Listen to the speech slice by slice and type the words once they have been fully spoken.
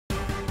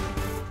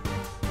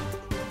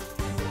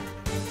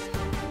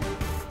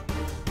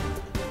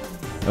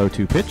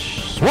0-2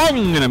 pitch,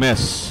 swung and a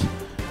miss.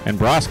 And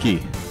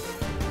Broski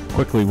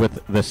quickly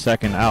with the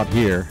second out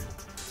here.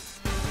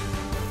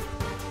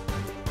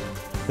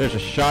 There's a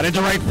shot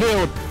into right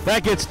field.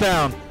 That gets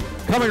down.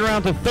 Coming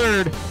around to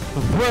third.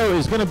 The throw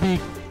is going to be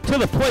to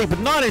the plate, but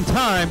not in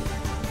time.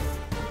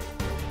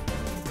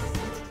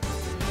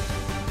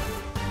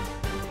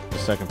 The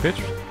second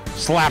pitch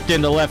slapped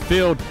into left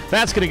field.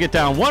 That's going to get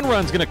down. One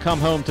run's going to come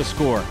home to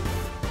score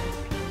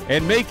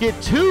and make it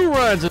 2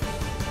 runs.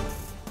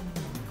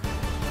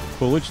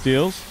 Coolidge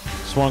deals.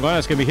 Swung on.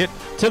 That's going to be hit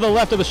to the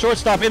left of the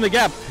shortstop in the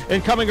gap.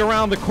 And coming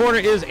around the corner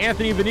is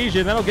Anthony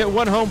Venetian. That'll get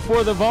 1 home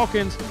for the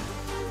Vulcans.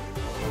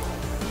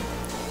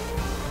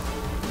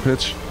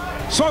 Pitch.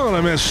 Swung on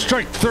a miss.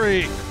 Strike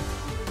 3.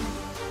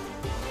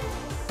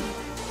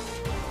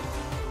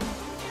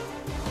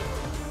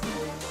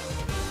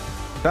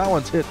 That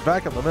one's hit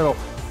back in the middle.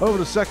 Over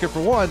to second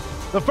for 1.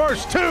 The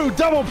first 2,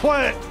 double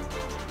play.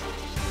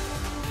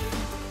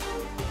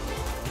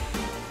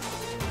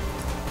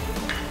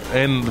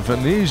 And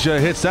Venetia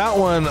hits that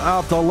one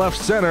out to left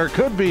center.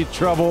 Could be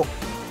trouble.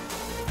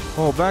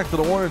 Oh, back to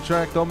the warning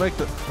track. They'll make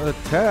the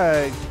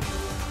tag.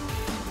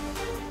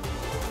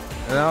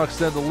 And now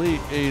extend the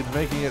lead,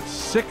 making it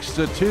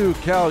 6-2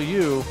 Cal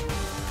U.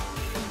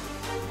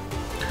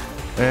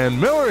 And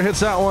Miller hits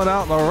that one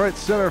out in the right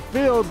center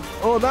field.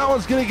 Oh, that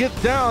one's going to get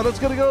down. It's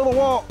going to go to the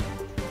wall.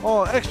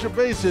 Oh, extra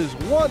bases.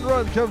 1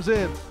 run comes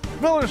in.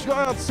 Miller's going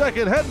out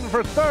second, heading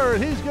for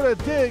third. He's going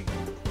to dig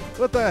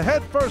with a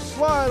head first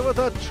slide with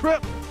a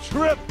triple.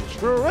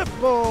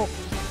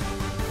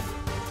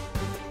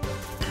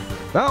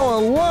 That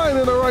one line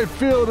in the right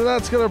field, and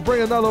that's going to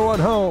bring another one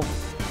home.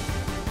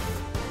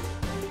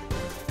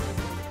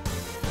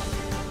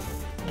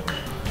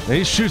 And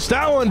he shoots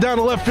that one down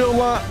the left field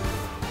line.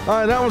 All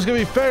right, that one's going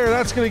to be fair.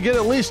 That's going to get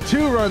at least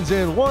 2 runs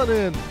in. 1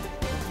 in.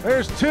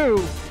 There's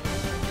 2.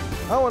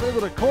 That one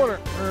into the corner.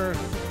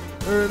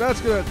 That's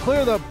going to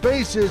clear the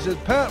bases,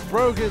 and Pat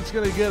Brogan's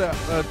going to get a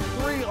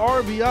 3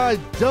 RBI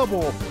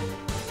double